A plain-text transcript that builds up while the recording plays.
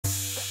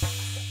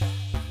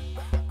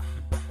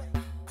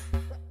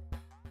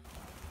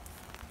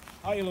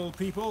Hi little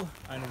people,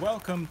 and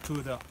welcome to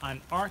the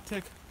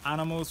Antarctic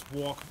Animals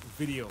Walk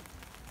video.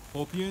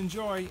 Hope you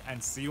enjoy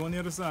and see you on the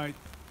other side.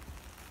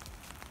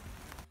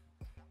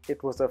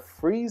 It was a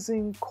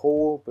freezing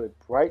cold but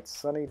bright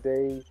sunny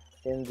day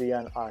in the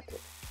Antarctic.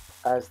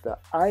 As the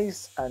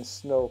ice and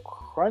snow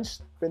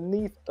crunched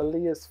beneath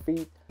Aliah's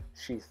feet,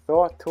 she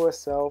thought to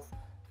herself,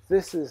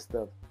 "This is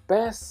the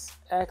best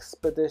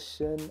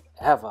expedition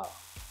ever."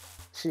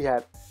 She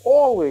had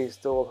always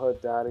told her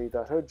daddy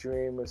that her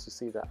dream was to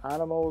see the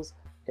animals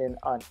in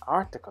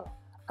Antarctica,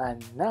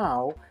 and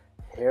now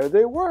here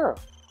they were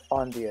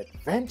on the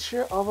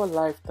adventure of a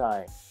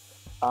lifetime.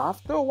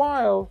 After a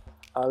while,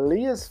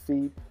 Aliah's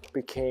feet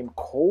became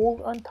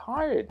cold and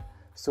tired,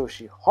 so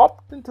she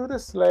hopped into the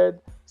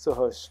sled so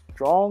her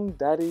strong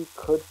daddy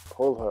could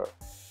pull her.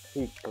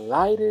 He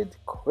glided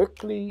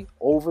quickly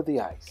over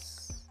the ice.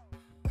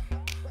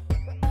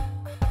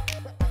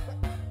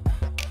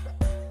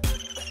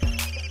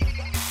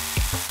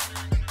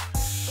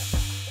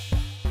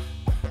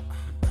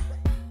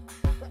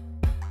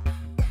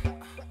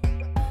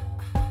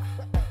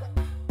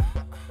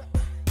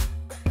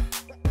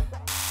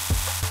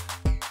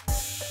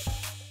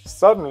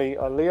 Suddenly,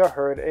 Aliah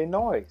heard a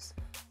noise.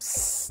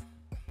 Psst!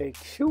 A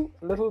cute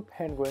little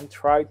penguin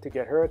tried to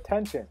get her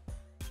attention.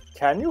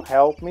 "Can you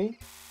help me?"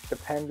 the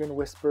penguin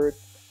whispered.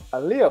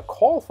 Aliah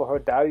called for her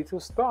daddy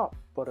to stop,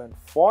 but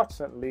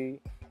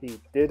unfortunately,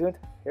 he didn't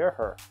hear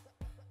her.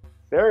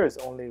 "There is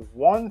only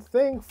one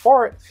thing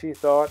for it," she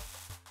thought.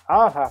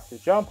 "I'll have to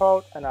jump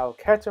out and I'll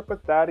catch up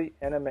with daddy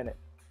in a minute."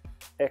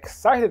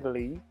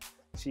 Excitedly,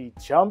 she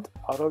jumped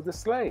out of the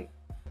sleigh.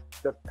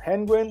 The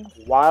penguin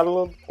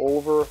waddled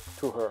over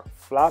to her,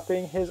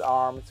 flapping his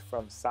arms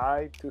from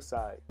side to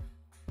side.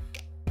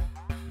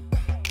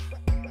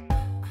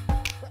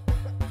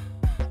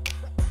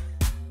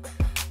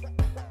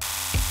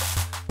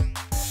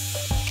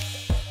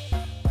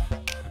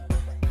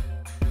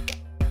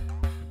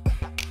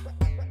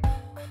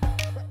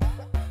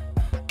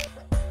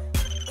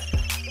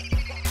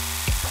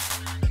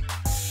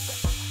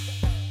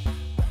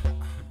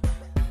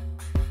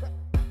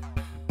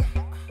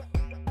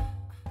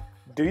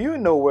 "Do you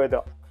know where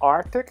the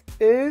Arctic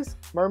is?"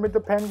 murmured the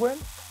penguin.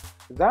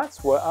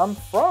 "That's where I'm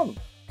from,"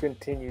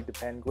 continued the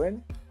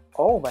penguin.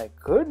 "Oh my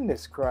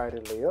goodness," cried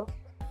Aliah.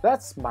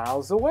 "That's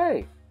miles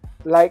away,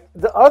 like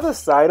the other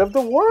side of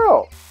the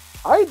world.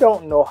 I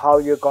don't know how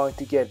you're going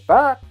to get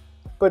back,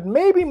 but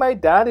maybe my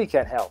daddy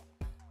can help."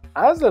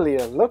 As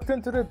Aliah looked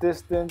into the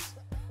distance,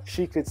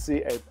 she could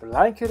see a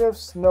blanket of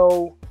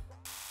snow.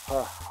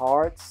 Her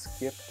heart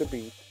skipped a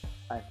beat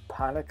and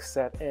panic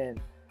set in.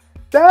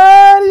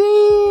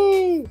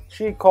 "Daddy!"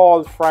 she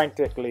called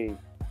frantically.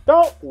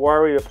 "Don't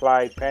worry,"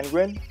 replied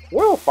Penguin.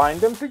 "We'll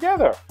find them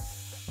together.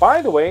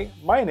 By the way,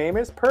 my name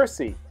is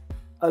Percy."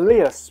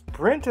 Aliah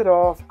sprinted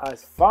off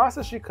as fast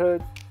as she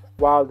could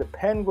while the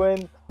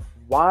penguin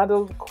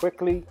waddled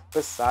quickly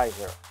beside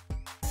her.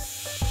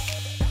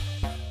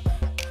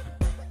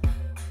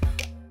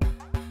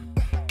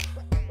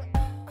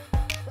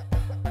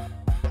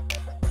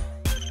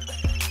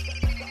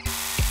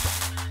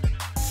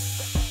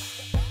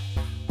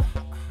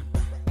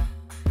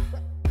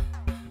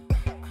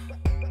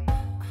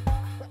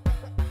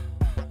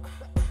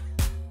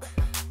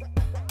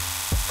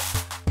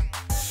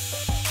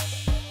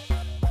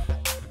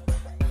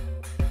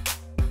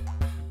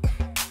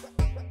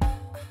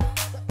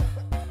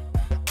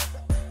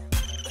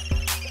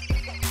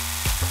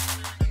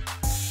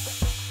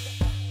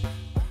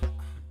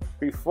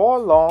 Before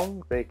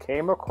long, they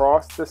came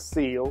across the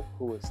seal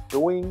who was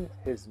doing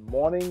his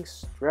morning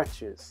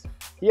stretches.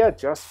 He had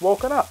just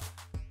woken up.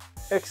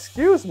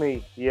 "Excuse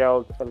me,"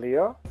 yelled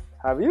Aliah.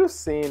 "Have you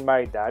seen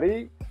my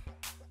daddy?"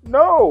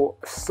 "No,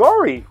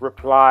 sorry,"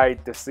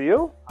 replied the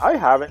seal. "I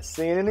haven't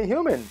seen any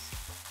humans.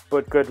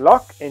 But good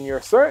luck in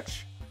your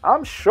search.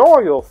 I'm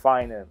sure you'll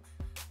find him."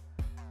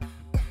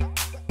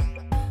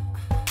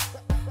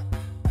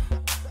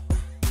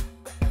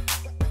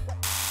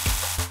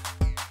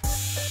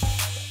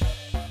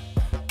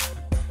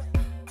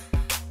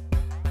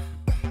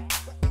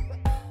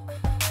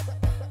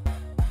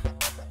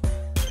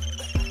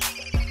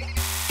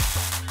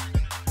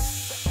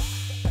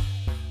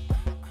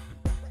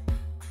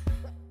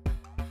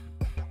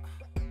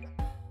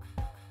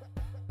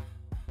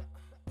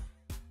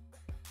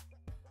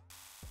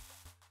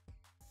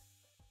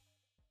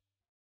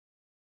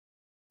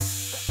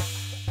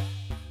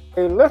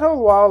 A little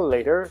while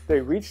later,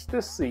 they reached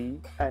the sea,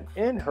 and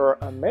in her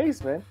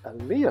amazement,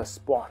 Aliah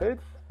spotted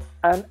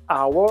an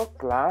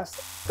hourglass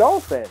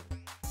dolphin.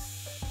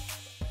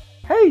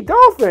 "Hey,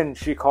 dolphin!"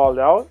 she called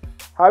out.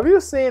 "Have you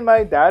seen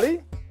my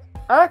daddy?"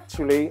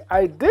 "Actually,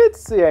 I did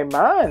see a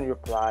man,"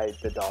 replied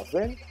the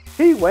dolphin.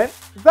 "He went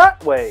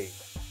that way.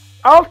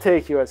 I'll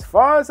take you as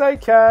far as I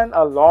can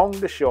along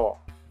the shore."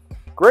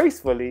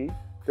 Gracefully,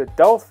 the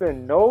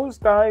dolphin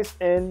nosedived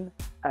in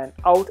and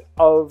out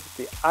of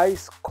the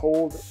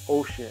ice-cold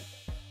ocean.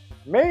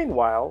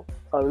 Meanwhile,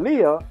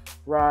 Aliah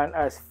ran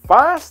as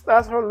fast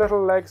as her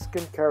little legs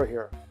could carry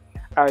her.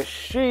 as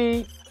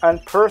she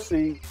and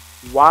Percy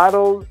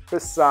waddled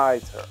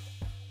beside her.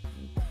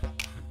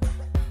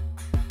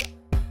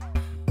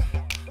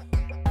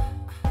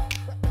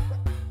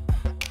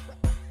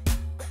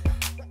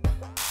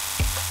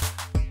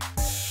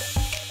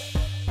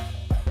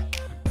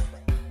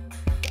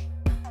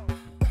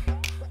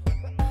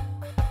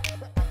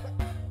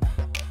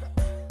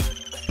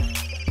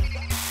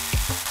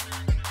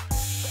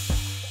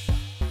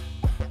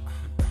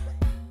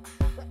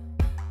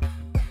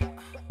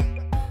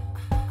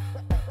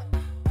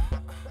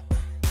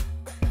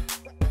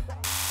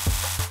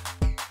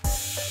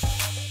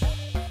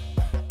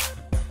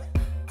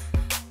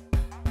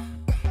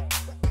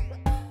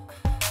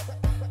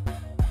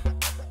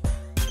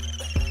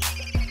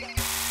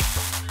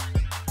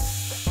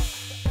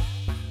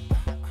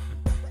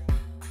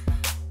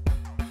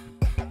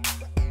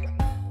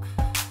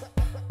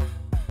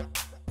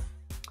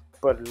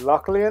 But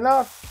luckily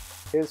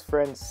enough, his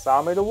friend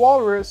Sammy the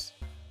Walrus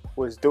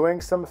was doing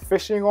some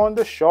fishing on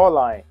the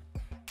shoreline.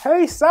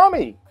 "Hey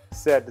Sammy,"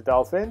 said the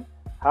dolphin,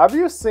 "have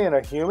you seen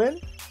a human?"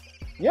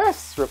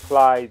 "Yes,"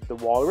 replied the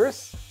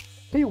walrus.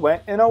 "He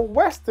went in a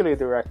westerly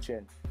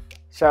direction.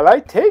 Shall I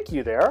take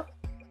you there?"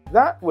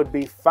 "That would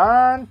be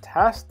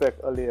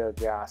fantastic," Aliah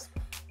gasped,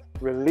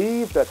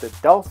 relieved that the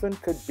dolphin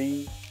could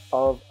be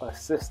of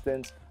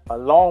assistance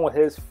along with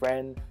his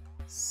friend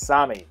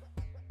Sammy.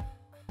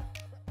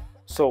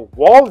 So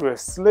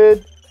Walrus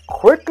slid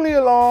quickly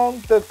along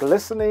the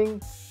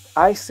glistening,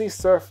 icy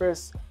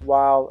surface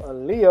while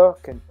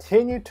Aliah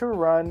continued to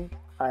run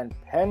and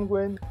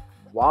Penguin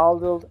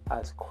waddled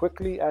as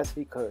quickly as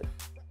he could.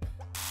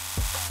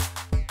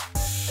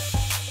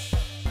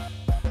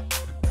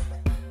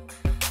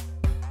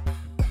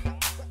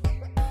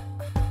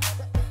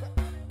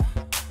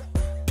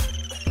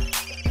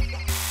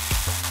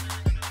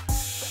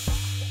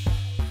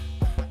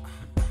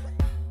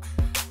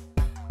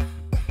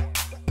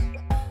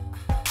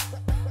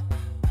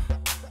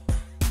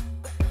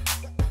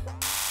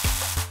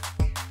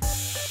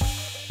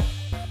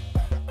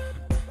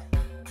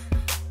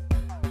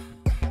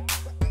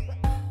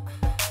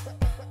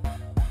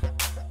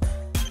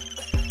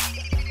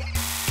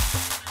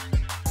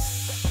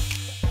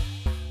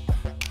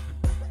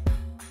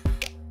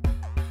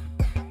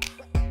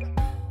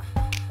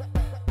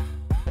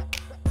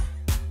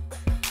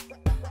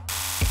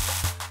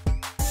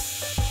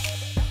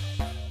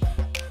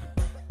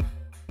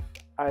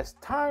 As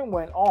time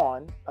went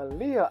on,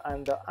 Aliah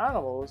and the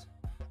animals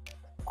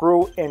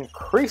grew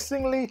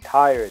increasingly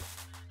tired.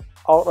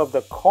 Out of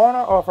the corner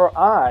of her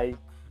eye,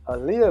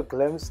 Aliah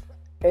glimpsed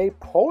a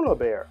polar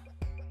bear.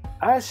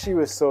 As she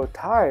was so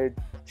tired,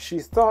 she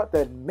thought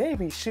that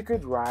maybe she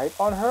could ride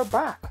on her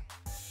back.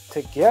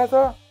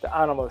 Together, the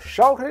animals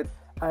shouted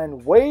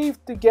and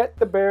waved to get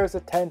the bear's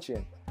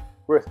attention.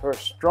 With her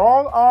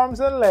strong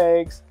arms and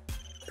legs,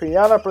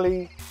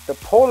 pianously, the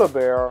polar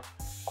bear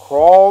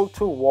crawled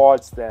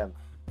towards them.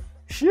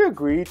 She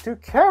agreed to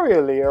carry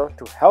Aliah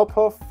to help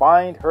her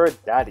find her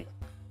daddy.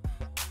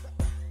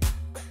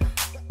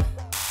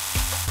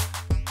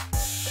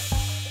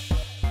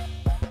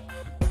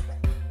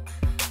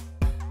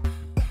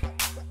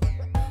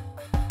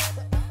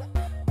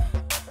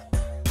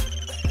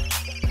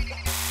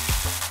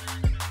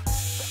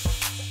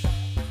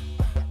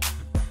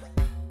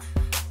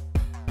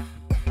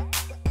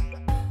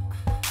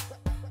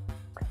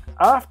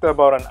 After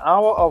about an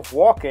hour of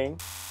walking,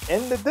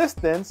 in the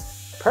distance,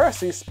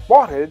 Percy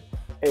spotted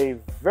a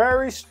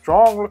very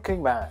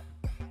strong-looking man.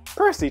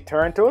 Percy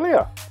turned to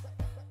Aliah.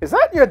 "Is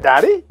that your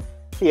daddy?"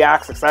 he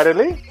asked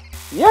excitedly.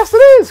 "Yes, it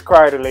is,"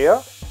 cried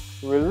Aliah,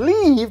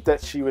 relieved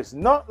that she was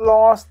not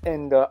lost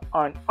in the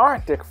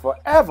Antarctic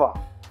forever.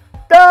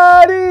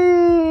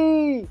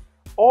 "Daddy!"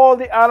 All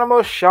the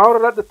animals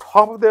shouted at the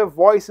top of their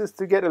voices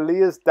to get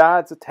Aliah's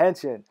dad's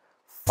attention.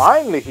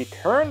 Finally, he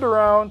turned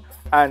around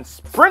and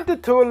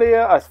sprinted to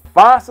Aliah as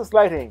fast as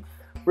lightning.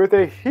 With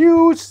a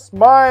huge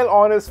smile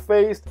on his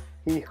face,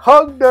 he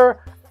hugged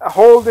her,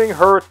 holding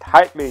her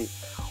tightly.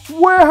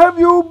 "Where have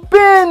you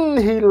been?"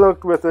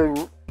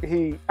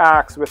 he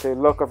asked with a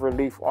look of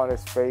relief on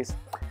his face.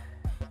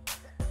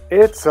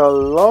 "It's a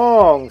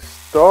long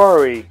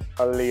story,"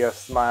 Aliah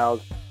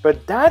smiled.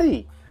 "But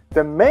Daddy,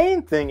 the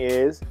main thing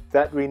is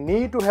that we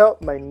need to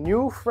help my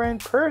new friend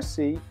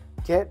Percy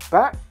get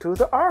back to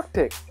the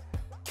Arctic.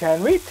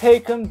 Can we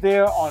take him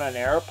there on an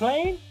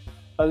airplane?"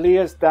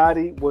 Aliah's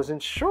daddy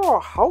wasn't sure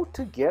how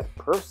to get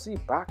Percy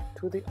back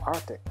to the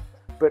Arctic,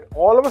 but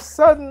all of a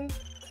sudden,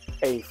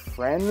 a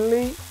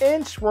friendly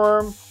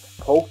inchworm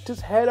poked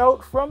his head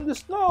out from the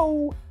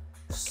snow.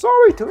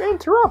 "Sorry to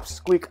interrupt,"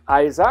 squeaked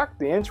Isaac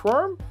the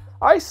inchworm.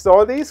 "I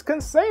saw these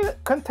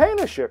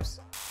container ships.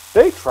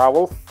 They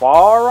travel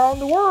far around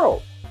the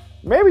world.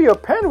 Maybe your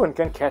penguin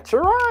can catch a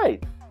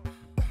ride."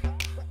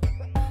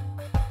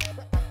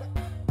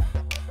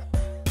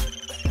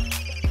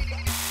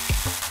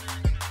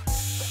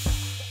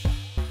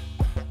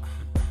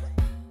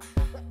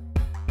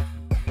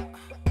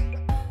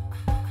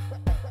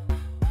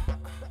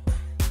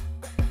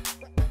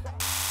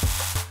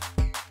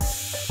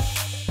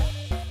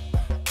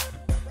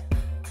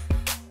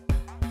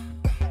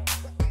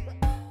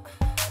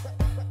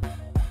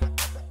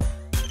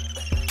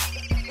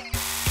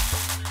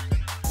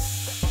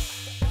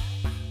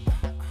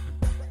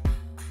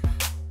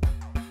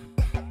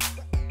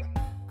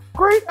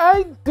 great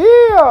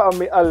idea,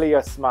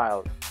 Aliah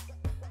smiled.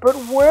 But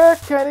where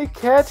can he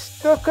catch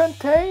the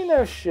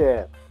container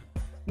ship?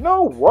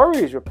 No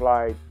worries,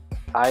 replied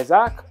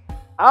Isaac.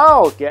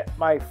 I'll get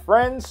my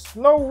friend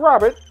Snow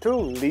Rabbit to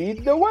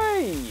lead the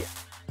way.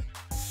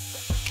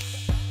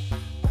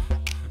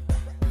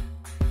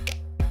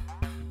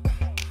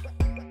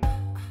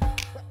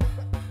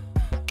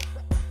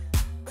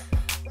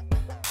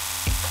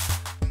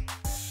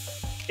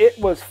 It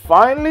was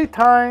finally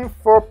time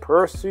for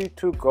Percy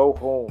to go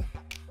home.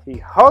 He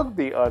hugged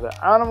the other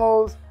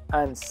animals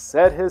and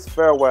said his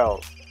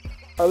farewells.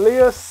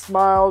 Aliah's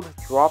smile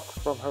dropped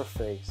from her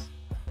face.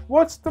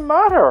 What's the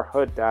matter?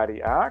 Her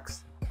daddy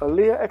asked.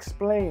 Aliah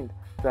explained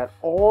that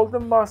all the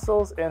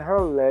muscles in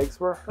her legs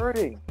were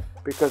hurting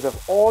because of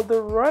all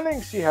the running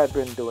she had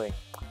been doing.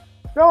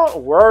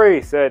 Don't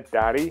worry, said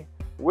Daddy.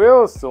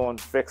 We'll soon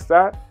fix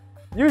that.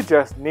 You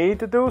just need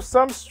to do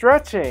some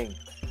stretching.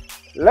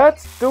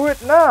 Let's do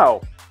it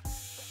now.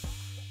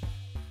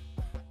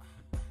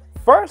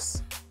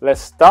 First,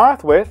 let's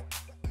start with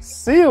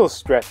seal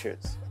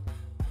stretches.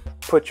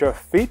 Put your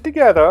feet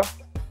together,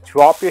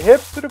 drop your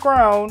hips to the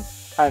ground,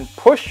 and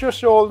push your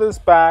shoulders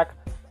back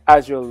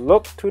as you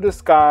look to the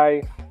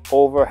sky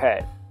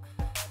overhead.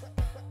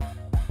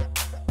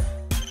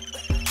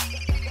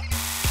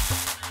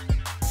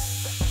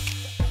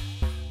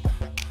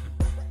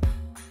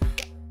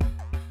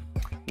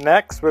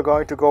 Next, we're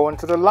going to go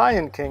into the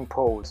Lion King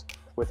pose.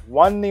 With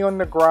one knee on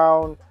the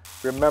ground,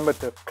 remember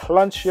to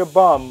clench your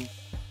bum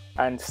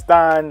and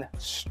stand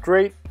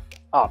straight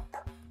up.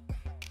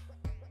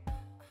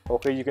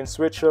 Okay, you can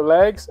switch your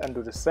legs and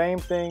do the same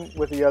thing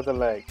with the other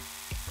leg.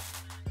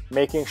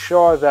 Making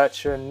sure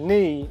that your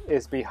knee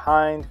is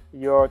behind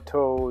your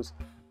toes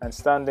and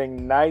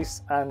standing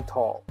nice and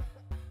tall.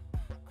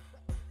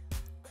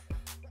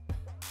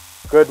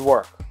 Good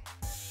work.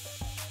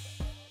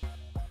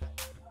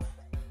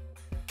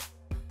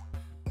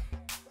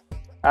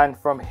 And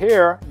from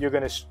here, you're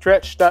going to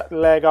stretch that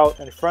leg out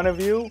in front of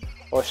you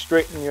or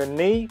straighten your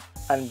knee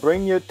and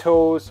bring your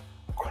toes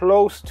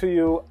close to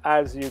you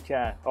as you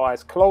can, or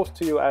as close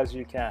to you as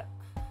you can.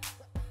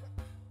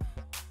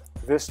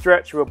 This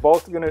stretch we're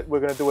going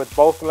to do with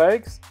both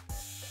legs.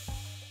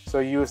 So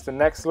use the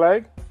next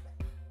leg.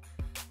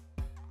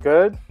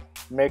 Good.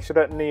 Make sure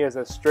that knee is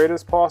as straight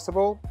as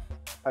possible.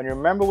 And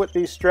remember, with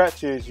these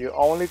stretches, you're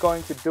only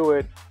going to do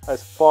it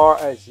as far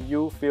as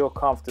you feel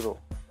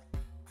comfortable.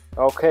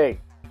 Okay.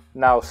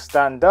 Now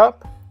stand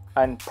up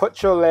and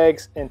put your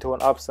legs into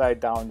an upside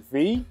down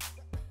V.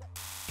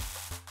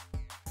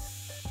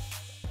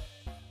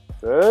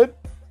 Good.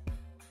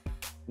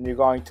 And you're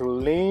going to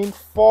lean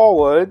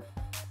forward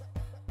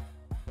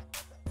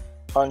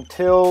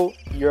until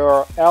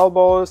your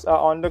elbows are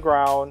on the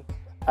ground.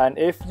 And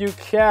if you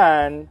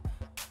can,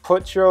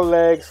 put your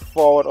legs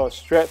forward or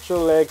stretch your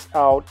legs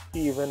out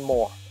even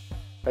more.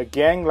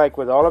 Again, like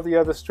with all of the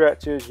other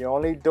stretches, you're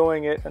only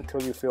doing it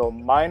until you feel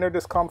minor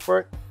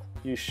discomfort.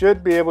 You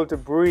should be able to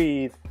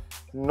breathe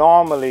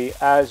normally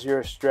as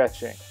you're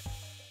stretching.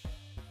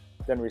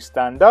 Then we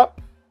stand up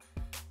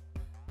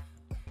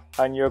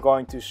and you're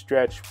going to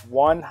stretch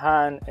one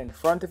hand in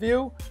front of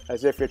you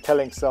as if you're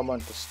telling someone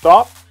to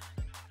stop,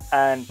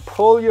 and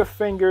pull your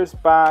fingers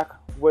back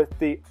with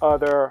the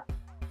other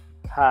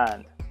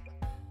hand.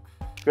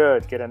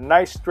 Good. Get a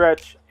nice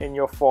stretch in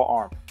your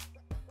forearm.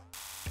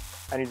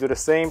 And you do the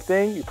same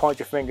thing. You point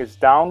your fingers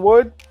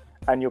downward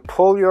and you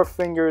pull your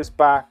fingers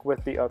back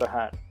with the other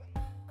hand.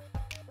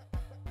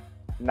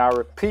 Now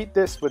repeat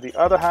this with the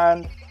other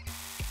hand.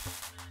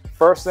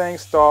 First saying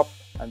stop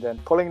and then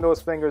pulling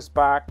those fingers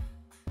back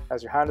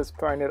as your hand is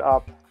pointed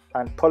up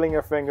and pulling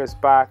your fingers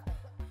back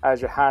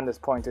as your hand is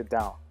pointed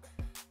down.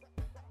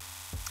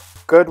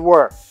 Good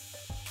work.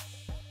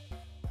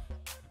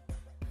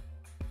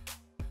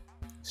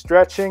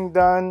 Stretching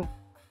done,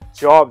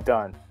 job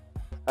done,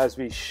 as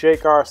we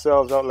shake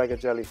ourselves out like a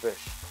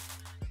jellyfish.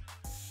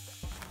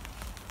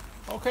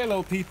 Okay,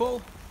 little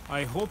people,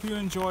 I hope you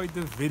enjoyed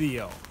the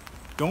video.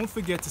 Don't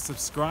forget to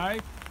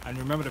subscribe and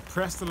remember to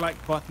press the like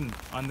button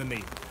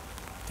underneath.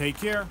 Take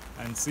care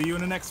and see you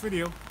in the next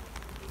video.